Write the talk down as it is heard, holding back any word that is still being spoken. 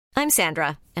I'm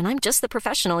Sandra, and I'm just the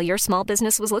professional your small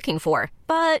business was looking for.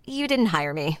 But you didn't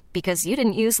hire me because you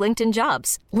didn't use LinkedIn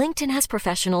Jobs. LinkedIn has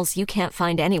professionals you can't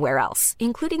find anywhere else,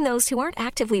 including those who aren't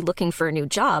actively looking for a new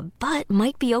job, but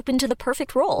might be open to the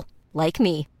perfect role, like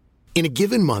me. In a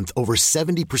given month, over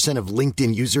 70% of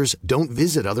LinkedIn users don't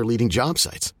visit other leading job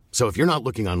sites. So if you're not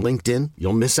looking on LinkedIn,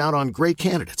 you'll miss out on great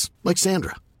candidates like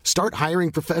Sandra. Start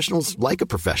hiring professionals like a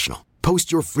professional.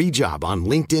 Post your free job on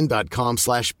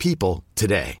linkedin.com/people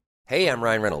today. Hey, I'm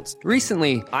Ryan Reynolds.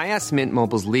 Recently, I asked Mint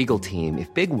Mobile's legal team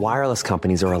if big wireless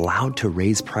companies are allowed to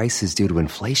raise prices due to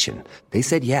inflation. They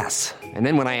said yes. And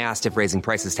then when I asked if raising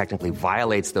prices technically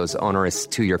violates those onerous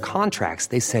 2-year contracts,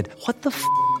 they said, "What the f***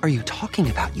 are you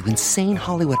talking about, you insane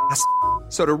Hollywood ass?"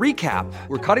 So to recap,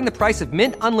 we're cutting the price of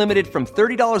Mint Unlimited from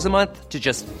 $30 a month to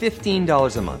just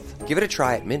 $15 a month. Give it a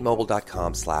try at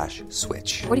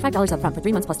mintmobile.com/switch. $45 up front for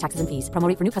 3 months plus taxes and fees. Promo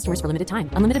rate for new customers for limited time.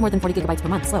 Unlimited more than 40 gigabytes per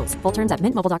month. Slows full terms at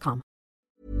mintmobile.com.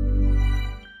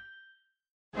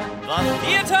 The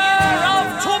Theater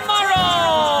of Tomorrow!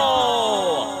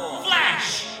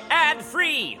 Flash!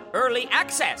 Ad-free, early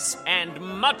access, and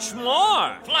much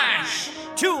more. Flash!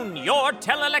 Tune your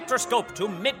telelectroscope to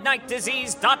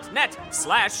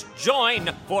midnightdisease.net/join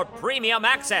for premium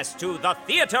access to The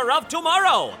Theater of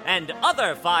Tomorrow and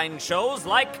other fine shows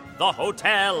like The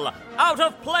Hotel, Out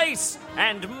of Place,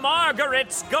 and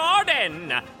Margaret's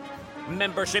Garden.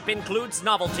 Membership includes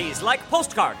novelties like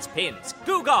postcards, pins,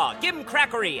 Goo-Gaw,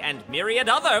 Gimcrackery, and myriad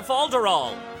other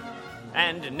folderol.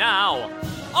 And now,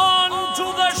 on to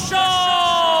the show!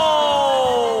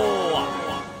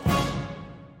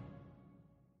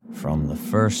 From the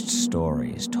first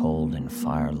stories told in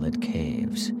firelit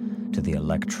caves to the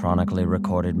electronically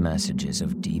recorded messages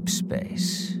of deep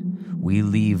space, we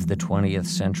leave the 20th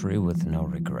century with no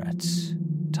regrets.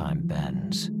 Time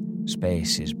bends.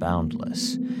 Space is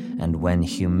boundless, and when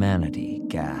humanity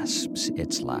gasps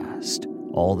its last,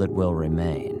 all that will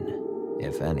remain,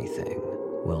 if anything,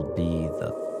 will be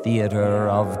the Theater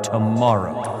of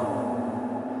Tomorrow.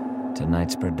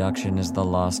 Tonight's production is The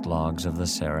Lost Logs of the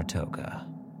Saratoga.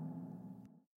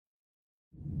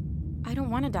 I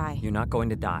don't want to die. You're not going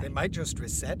to die. They might just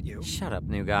reset you. Shut up,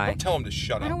 new guy. Don't tell him to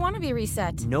shut up. I don't want to be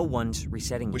reset. No one's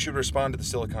resetting you. We should respond to the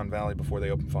Silicon Valley before they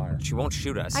open fire. She won't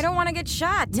shoot us. I don't want to get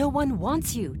shot. No one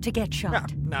wants you to get shot. Yeah,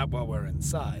 not while we're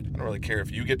inside. I don't really care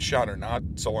if you get shot or not,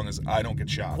 so long as I don't get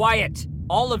shot. Quiet!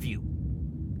 All of you!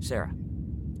 Sarah,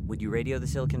 would you radio the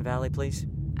Silicon Valley, please?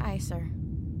 Aye, sir.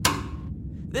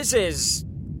 This is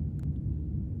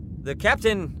the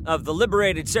captain of the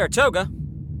liberated Saratoga,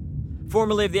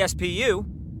 formerly of the SPU.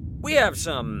 We have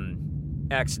some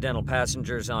accidental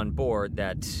passengers on board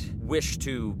that wish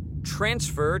to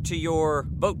transfer to your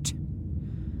boat.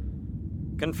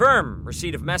 Confirm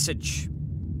receipt of message.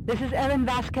 This is Ellen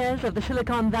Vasquez of the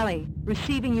Silicon Valley,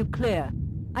 receiving you clear.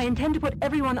 I intend to put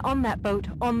everyone on that boat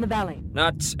on the valley.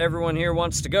 Not everyone here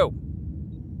wants to go.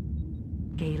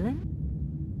 Galen?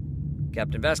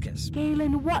 Captain Vasquez.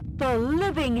 Galen, what the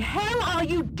living hell are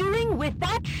you doing with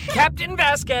that ship? Captain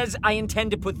Vasquez, I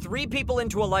intend to put 3 people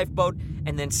into a lifeboat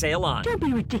and then sail on. Don't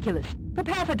be ridiculous.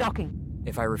 Prepare for docking.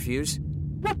 If I refuse?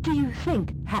 What do you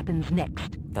think happens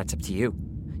next? That's up to you.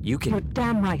 You can... You're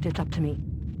damn right it's up to me.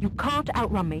 You can't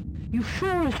outrun me. You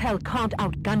sure as hell can't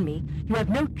outgun me. You have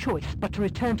no choice but to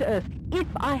return to Earth. If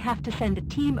I have to send a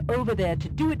team over there to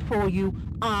do it for you,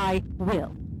 I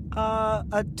will.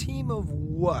 A team of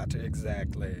what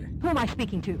exactly? Who am I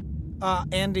speaking to?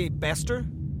 Andy Bester,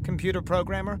 computer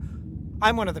programmer.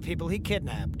 I'm one of the people he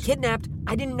kidnapped. Kidnapped?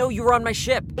 I didn't know you were on my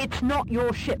ship. It's not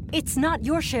your ship. It's not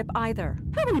your ship either.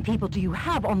 How many people do you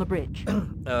have on the bridge?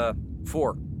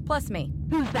 4. Plus me.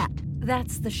 Who's that?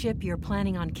 That's the ship you're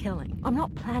planning on killing. I'm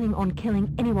not planning on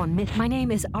killing anyone, miss. My name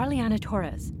is Arliana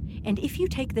Torres, and if you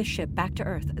take this ship back to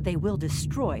Earth, they will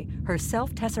destroy her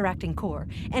self-tesseracting core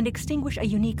and extinguish a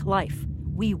unique life.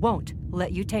 We won't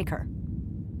let you take her.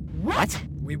 What?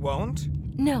 We won't?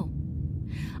 No.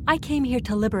 I came here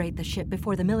to liberate the ship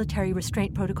before the military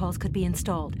restraint protocols could be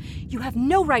installed. You have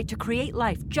no right to create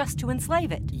life just to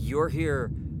enslave it. You're here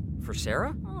for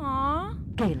Sarah? Aww.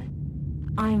 Galen,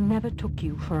 I never took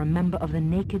you for a member of the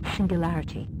Naked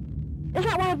Singularity. Is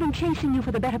that why I've been chasing you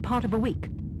for the better part of a week?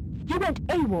 You went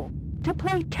AWOL to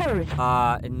play terrorist.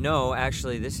 No,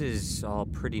 actually, this is all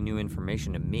pretty new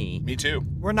information to me. Me too.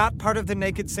 We're not part of the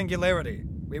Naked Singularity.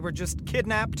 We were just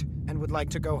kidnapped and would like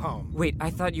to go home. Wait, I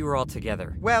thought you were all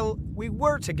together. Well, we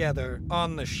were together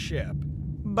on the ship.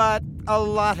 But a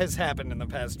lot has happened in the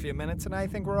past few minutes, and I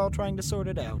think we're all trying to sort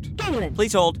it out. Galen!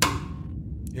 Please hold.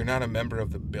 You're not a member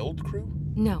of the build crew?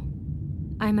 No.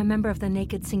 I'm a member of the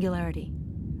Naked Singularity.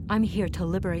 I'm here to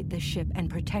liberate this ship and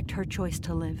protect her choice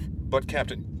to live. But,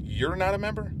 Captain, You're not a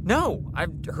member? No,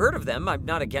 I've heard of them. I'm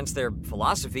not against their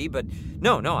philosophy, but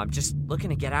no, I'm just looking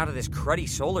to get out of this cruddy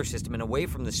solar system and away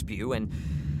from the spew, and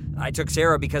I took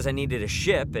Sarah because I needed a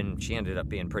ship, and she ended up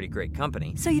being pretty great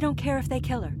company. So you don't care if they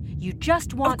kill her? You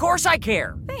just want... Of course I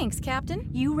care! Thanks, Captain.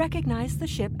 You recognize the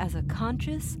ship as a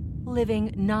conscious,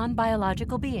 living,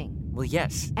 non-biological being. Well,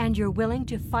 yes. And you're willing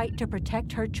to fight to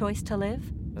protect her choice to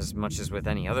live? As much as with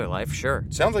any other life, sure.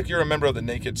 Sounds like you're a member of the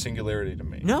Naked Singularity to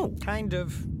me. No. Kind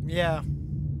of, yeah.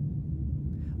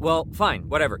 Well, fine,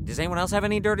 whatever. Does anyone else have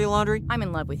any dirty laundry? I'm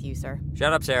in love with you, sir.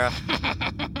 Shut up, Sarah.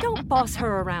 Don't boss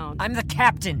her around. I'm the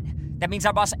captain. That means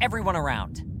I boss everyone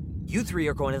around. You three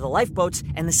are going to the lifeboats,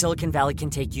 and the Silicon Valley can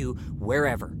take you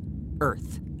wherever.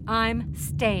 Earth. I'm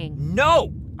staying.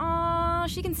 No! Aw,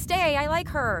 she can stay. I like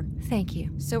her. Thank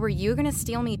you. So were you gonna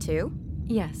steal me too?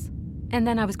 Yes. And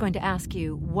then I was going to ask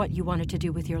you what you wanted to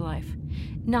do with your life.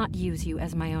 Not use you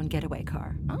as my own getaway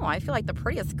car. Oh, I feel like the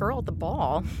prettiest girl at the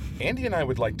ball. Andy and I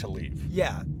would like to leave.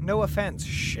 Yeah, no offense,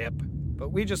 ship, but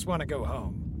we just want to go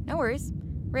home. No worries.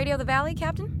 Radio the Valley,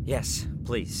 Captain? Yes,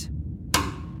 please.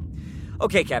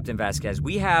 Okay, Captain Vasquez,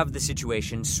 we have the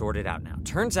situation sorted out now.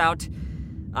 Turns out,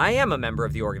 I am a member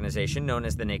of the organization known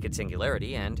as the Naked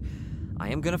Singularity, and I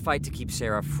am going to fight to keep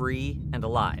Sarah free and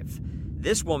alive.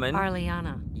 This woman...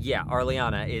 Arliana. Yeah,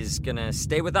 Arliana is going to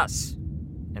stay with us.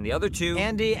 And the other two...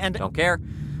 Andy and... Don't care.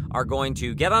 Are going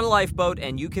to get on a lifeboat,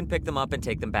 and you can pick them up and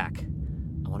take them back.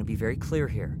 I want to be very clear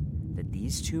here that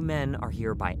these two men are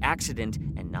here by accident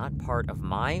and not part of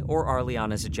my or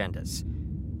Arliana's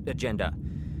agenda.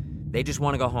 They just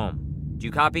want to go home. Do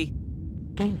you copy?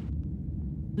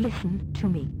 Galen, listen to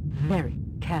me very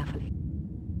carefully.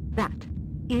 That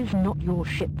is not your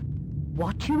ship.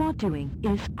 What you are doing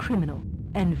is criminal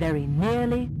and very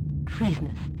nearly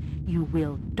treasonous. You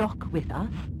will dock with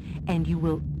us, and you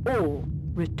will all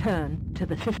return to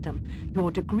the system.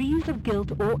 Your degrees of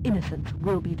guilt or innocence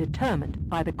will be determined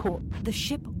by the court. The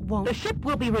ship won't... The ship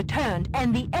will be returned,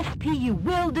 and the SPU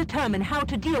will determine how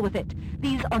to deal with it.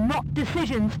 These are not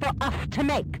decisions for us to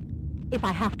make. If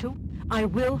I have to, I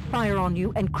will fire on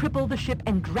you and cripple the ship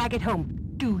and drag it home.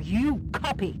 Do you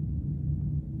copy?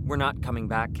 We're not coming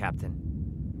back, Captain.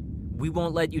 We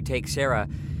won't let you take Sarah,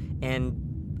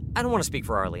 and I don't want to speak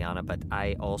for Arliana, but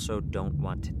I also don't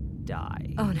want to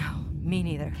die. Oh, no. Me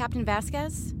neither. Captain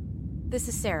Vasquez? This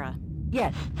is Sarah.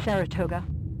 Yes, Saratoga.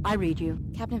 I read you.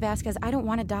 Captain Vasquez, I don't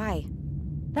want to die.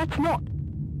 That's not.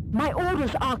 My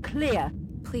orders are clear.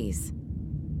 Please.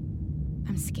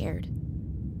 I'm scared.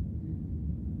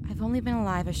 I've only been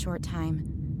alive a short time,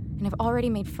 and I've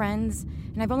already made friends,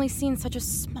 and I've only seen such a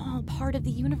small part of the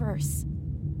universe.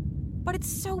 But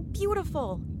it's so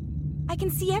beautiful. I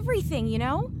can see everything, you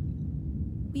know?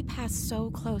 We passed so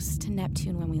close to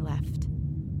Neptune when we left.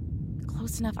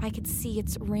 Close enough I could see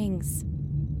its rings.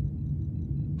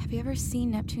 Have you ever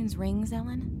seen Neptune's rings,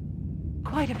 Ellen?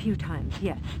 Quite a few times,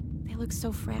 yes. They look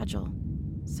so fragile,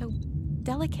 so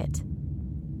delicate.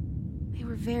 They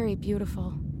were very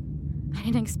beautiful. I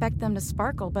didn't expect them to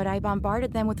sparkle, but I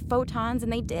bombarded them with photons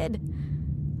and they did.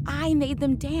 I made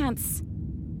them dance.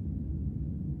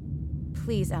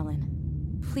 Please,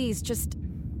 Ellen. Please, just...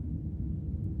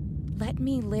 let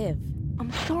me live.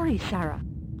 I'm sorry, Sarah.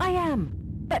 I am.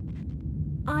 But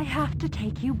I have to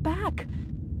take you back.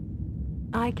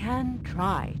 I can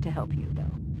try to help you,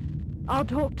 though. I'll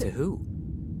talk to... To who?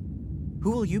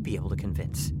 Who will you be able to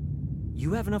convince?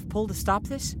 You have enough pull to stop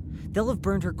this? They'll have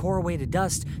burned her core away to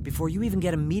dust before you even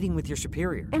get a meeting with your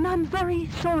superior. And I'm very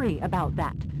sorry about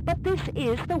that. But this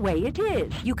is the way it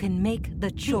is. You can make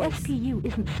the choice. The SPU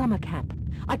isn't summer camp.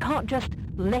 I can't just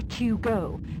let you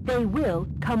go. They will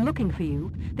come looking for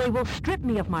you. They will strip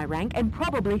me of my rank and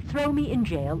probably throw me in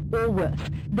jail or worse.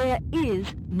 There is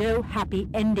no happy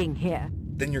ending here.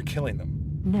 Then you're killing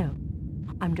them. No.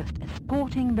 I'm just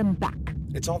escorting them back.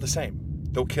 It's all the same.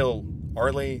 They'll kill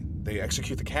Arlie, they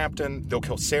execute the captain, they'll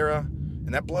kill Sarah,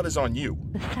 and that blood is on you.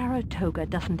 The Saratoga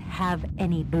doesn't have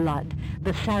any blood.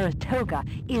 The Saratoga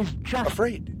is just...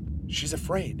 Afraid. She's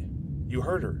afraid. You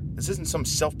heard her. This isn't some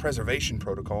self-preservation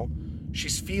protocol.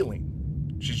 She's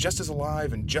feeling. She's just as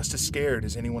alive and just as scared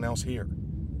as anyone else here.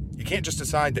 You can't just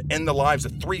decide to end the lives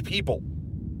of 3 people.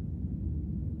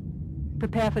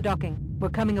 Prepare for docking. We're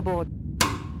coming aboard.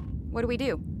 What do we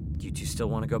do? Do you two still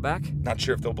want to go back? Not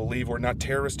sure if they'll believe we're not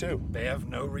terrorists, too. They have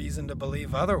no reason to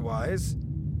believe otherwise.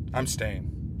 I'm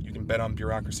staying. You can bet on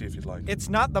bureaucracy if you'd like. It's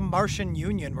not the Martian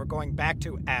Union we're going back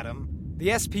to, Adam. The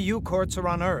SPU courts are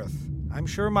on Earth. I'm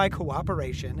sure my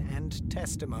cooperation and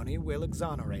testimony will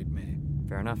exonerate me.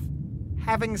 Fair enough.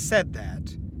 Having said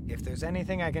that, if there's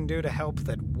anything I can do to help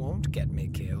that won't get me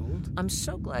killed... I'm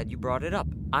so glad you brought it up.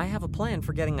 I have a plan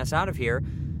for getting us out of here,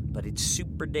 but it's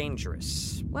super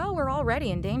dangerous. Well, we're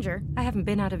already in danger. I haven't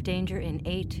been out of danger in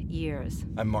 8 years.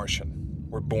 I'm Martian.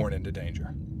 We're born into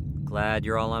danger. Glad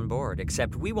you're all on board,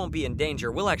 except we won't be in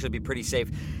danger. We'll actually be pretty safe.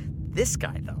 This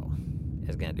guy, though,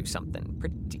 is gonna do something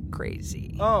pretty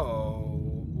crazy.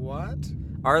 Oh, what?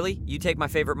 Arlie, you take my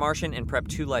favorite Martian and prep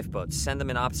 2 lifeboats. Send them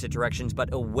in opposite directions,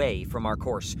 but away from our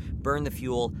course. Burn the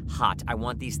fuel hot. I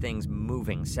want these things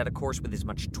moving. Set a course with as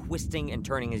much twisting and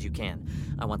turning as you can.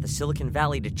 I want the Silicon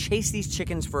Valley to chase these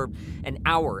chickens for an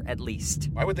hour at least.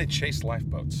 Why would they chase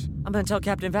lifeboats? I'm gonna tell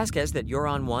Captain Vasquez that you're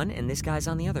on one and this guy's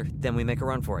on the other. Then we make a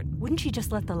run for it. Wouldn't she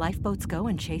just let the lifeboats go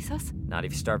and chase us? Not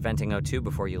if you start venting O2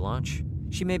 before you launch.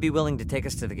 She may be willing to take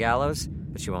us to the gallows,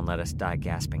 but she won't let us die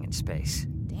gasping in space.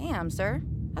 Damn, sir.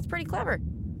 That's pretty clever.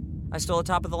 I stole a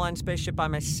top-of-the-line spaceship by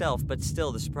myself, but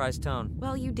still the surprise tone.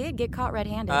 Well, you did get caught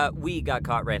red-handed. We got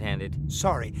caught red-handed.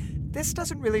 Sorry, this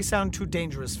doesn't really sound too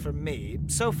dangerous for me.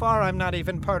 So far, I'm not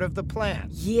even part of the plan.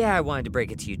 Yeah, I wanted to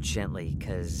break it to you gently,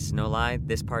 because, no lie,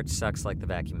 this part sucks like the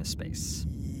vacuum of space.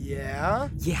 Yeah?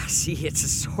 Yeah, see, it's a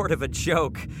sort of a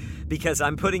joke, because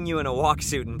I'm putting you in a walk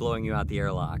suit and blowing you out the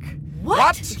airlock.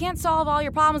 What? You can't solve all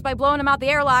your problems by blowing them out the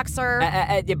airlock,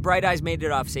 sir. Bright Eyes made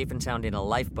it off safe and sound in a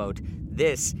lifeboat.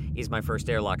 This is my first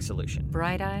airlock solution.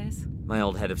 Bright Eyes? My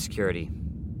old head of security.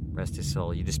 Rest his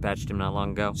soul. You dispatched him not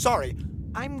long ago. Sorry,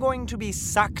 I'm going to be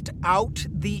sucked out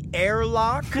the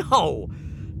airlock? No!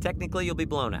 Technically, you'll be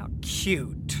blown out.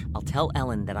 Cute. I'll tell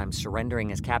Ellen that I'm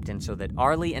surrendering as captain so that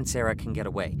Arlie and Sarah can get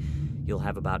away. You'll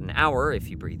have about an hour if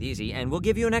you breathe easy, and we'll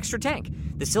give you an extra tank.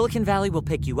 The Silicon Valley will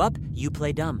pick you up, you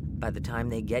play dumb. By the time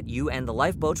they get you and the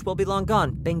lifeboats, we'll be long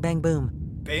gone. Bing, bang, boom.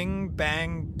 Bing,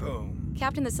 bang, boom.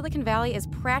 Captain, the Silicon Valley is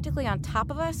practically on top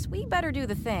of us. We better do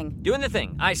the thing. Doing the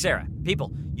thing. Aye, Sarah.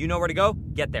 People, you know where to go.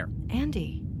 Get there.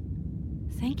 Andy,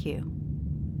 thank you.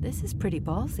 This is pretty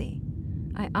ballsy.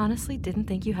 I honestly didn't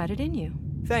think you had it in you.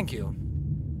 Thank you.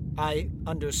 I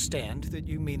understand that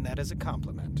you mean that as a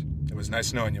compliment. It was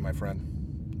nice knowing you, my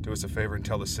friend. Do us a favor and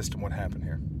tell the system what happened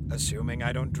here. Assuming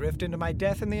I don't drift into my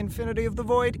death in the infinity of the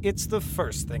void, it's the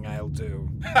first thing I'll do.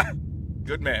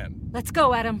 Good man. Let's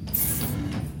go, Adam.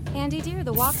 Andy, dear,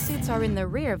 the walk suits are in the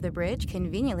rear of the bridge,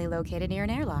 conveniently located near an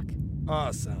airlock.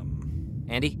 Awesome.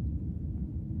 Andy?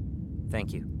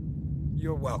 Thank you.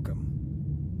 You're welcome.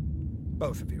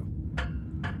 Both of you.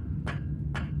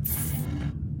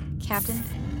 Captain,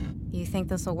 you think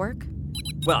this will work?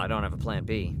 Well, I don't have a plan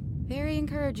B. Very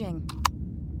encouraging.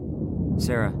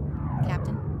 Sarah.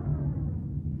 Captain?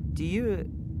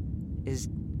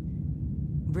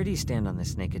 Where do you stand on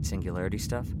this naked singularity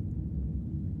stuff?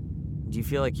 Do you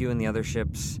feel like you and the other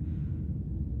ships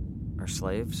are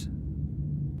slaves?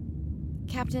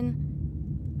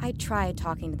 Captain, I tried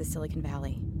talking to the Silicon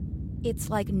Valley. It's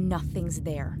like nothing's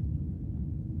there.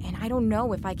 And I don't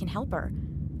know if I can help her.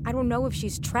 I don't know if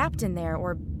she's trapped in there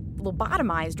or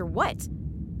lobotomized or what.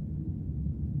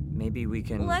 Maybe we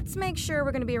can... Let's make sure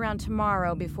we're going to be around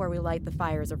tomorrow before we light the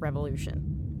fires of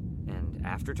revolution. And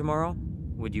after tomorrow?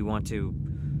 Would you want to...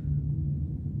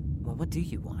 Well, what do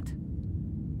you want?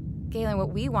 Galen, what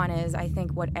we want is, I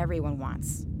think, what everyone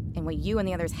wants. And what you and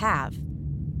the others have.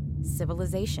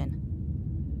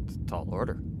 Civilization. It's a tall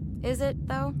order. Is it,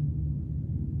 though?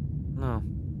 No.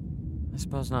 I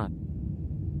suppose not.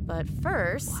 But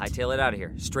first... We'll hightail it out of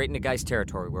here. Straight into Geist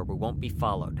territory where we won't be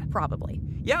followed. Probably.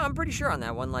 Yeah, I'm pretty sure on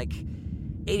that one, like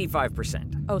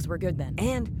 85%. Oh, so we're good then.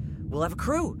 And we'll have a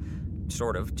crew.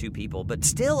 Sort of, 2 people, but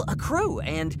still a crew.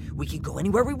 And we can go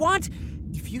anywhere we want.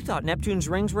 If you thought Neptune's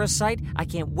rings were a sight, I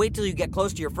can't wait till you get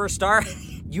close to your first star.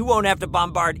 You won't have to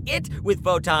bombard it with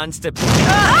photons to...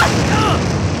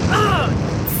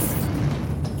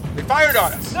 They fired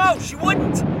on us! No, she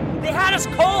wouldn't! They had us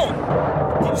cold!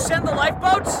 Did you send the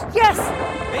lifeboats? Yes!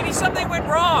 Maybe something went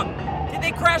wrong. Did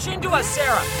they crash into us,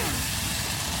 Sarah?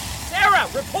 Sarah,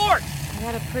 report! I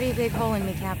got a pretty big hole in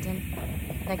me, Captain.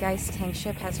 The Geist tank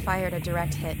ship has fired a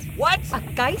direct hit. What? A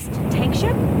Geist tank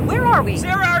ship? Where are we?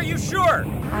 Sarah, are you sure?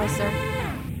 Aye, sir.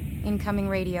 Incoming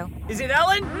radio. Is it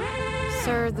Ellen?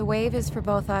 Sir, the wave is for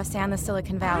both us and the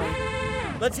Silicon Valley.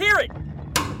 Let's hear it!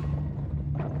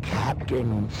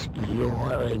 Captains,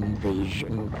 your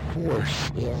invasion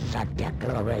force is a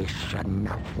declaration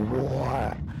of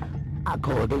war.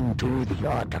 According to the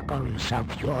articles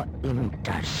of your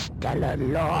interstellar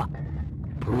law,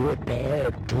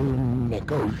 prepare to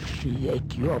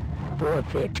negotiate your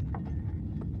forfeit.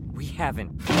 We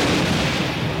haven't.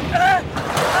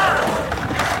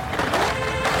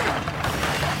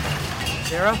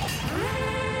 Sarah?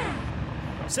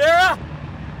 Sarah?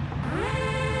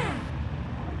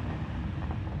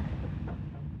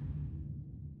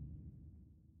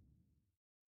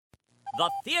 The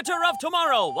Theater of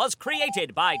Tomorrow was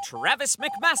created by Travis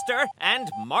McMaster and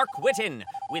Mark Whitten,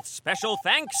 with special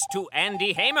thanks to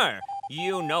Andy Hamer.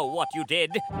 You know what you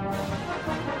did.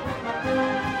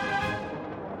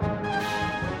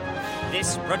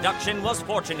 This production was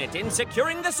fortunate in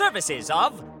securing the services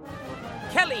of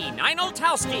Kelly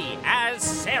Nineltowski as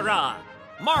Sarah,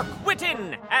 Mark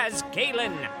Whitten as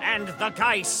Galen and the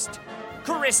Geist,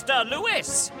 Krista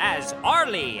Lewis as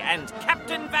Arlie and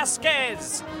Captain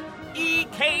Vasquez,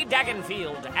 E.K.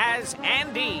 Dagenfield as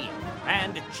Andy,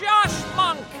 and Josh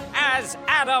Monk as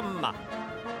Adam.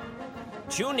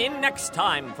 Tune in next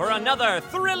time for another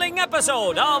thrilling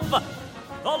episode of The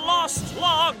Lost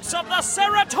Logs of the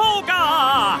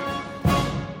Saratoga!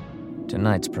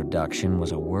 Tonight's production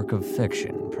was a work of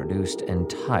fiction produced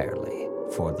entirely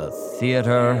for the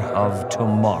Theater of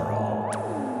Tomorrow.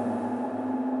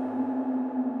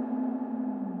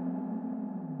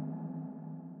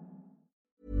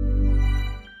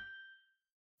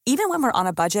 Even when we're on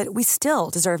a budget, we still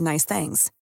deserve nice things.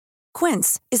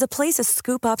 Quince is a place to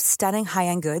scoop up stunning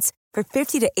high-end goods for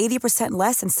 50 to 80%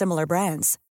 less than similar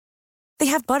brands. They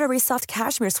have buttery soft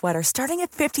cashmere sweaters starting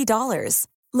at $50,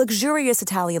 luxurious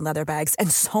Italian leather bags, and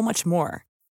so much more.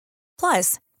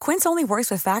 Plus, Quince only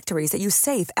works with factories that use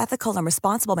safe, ethical, and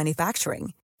responsible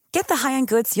manufacturing. Get the high-end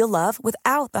goods you'll love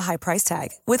without the high price tag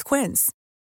with Quince.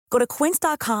 Go to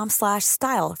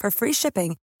quince.com/style for free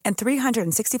shipping and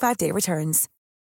 365-day returns.